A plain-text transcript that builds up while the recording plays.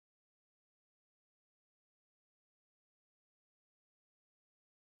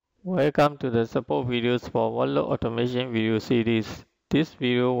Welcome to the support videos for workload automation video series. This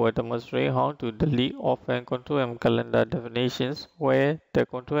video will demonstrate how to delete orphan Control-M calendar definitions where the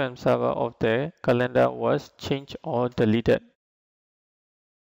Control-M server of the calendar was changed or deleted.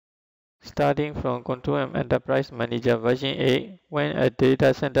 Starting from Control-M Enterprise Manager version 8, when a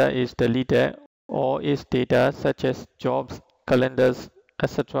data center is deleted, all its data such as jobs, calendars,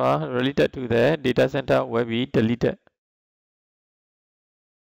 etc. related to the data center will be deleted.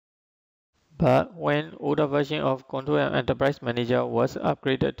 But when older version of Control-M Enterprise Manager was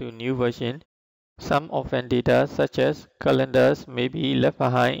upgraded to new version, some orphan data such as calendars may be left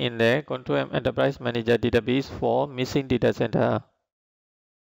behind in the Control-M Enterprise Manager database for missing data center.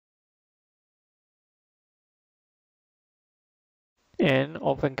 And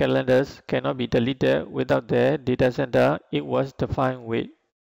orphan calendars cannot be deleted without the data center it was defined with.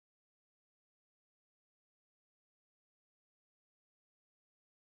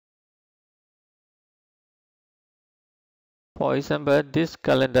 For example, this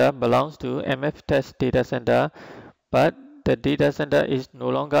calendar belongs to MF Test data center, but the data center is no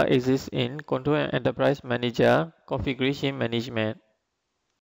longer exists in Control Enterprise Manager configuration management.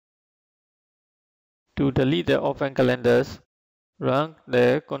 To delete the orphan calendars, run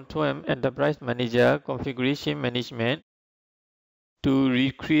the Control Enterprise Manager configuration management to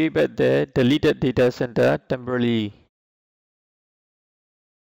recreate the deleted data center temporarily.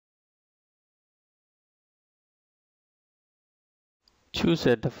 Choose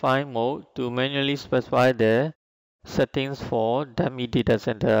a define mode to manually specify the settings for dummy data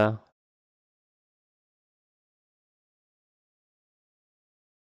center.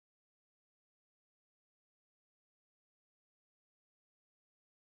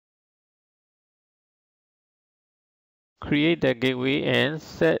 Create the gateway and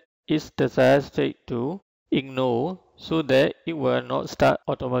set its desired state to ignore so that it will not start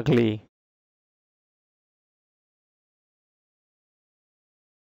automatically.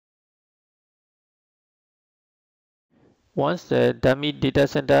 Once the dummy data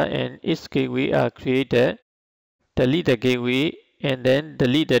center and its gateway are created, delete the gateway and then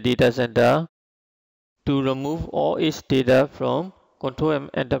delete the data center to remove all its data from Control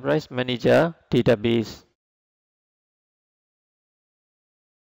Enterprise Manager database.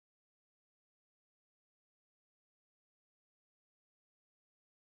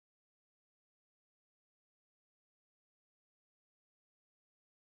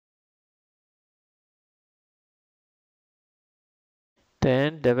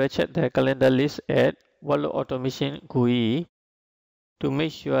 Then double-check the calendar list at Workload Automation GUI to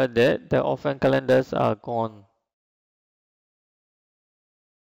make sure that the orphan calendars are gone.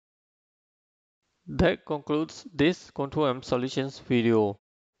 That concludes this Control-M Solutions video.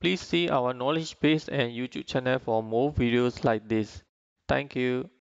 Please see our knowledge base and YouTube channel for more videos like this. Thank you.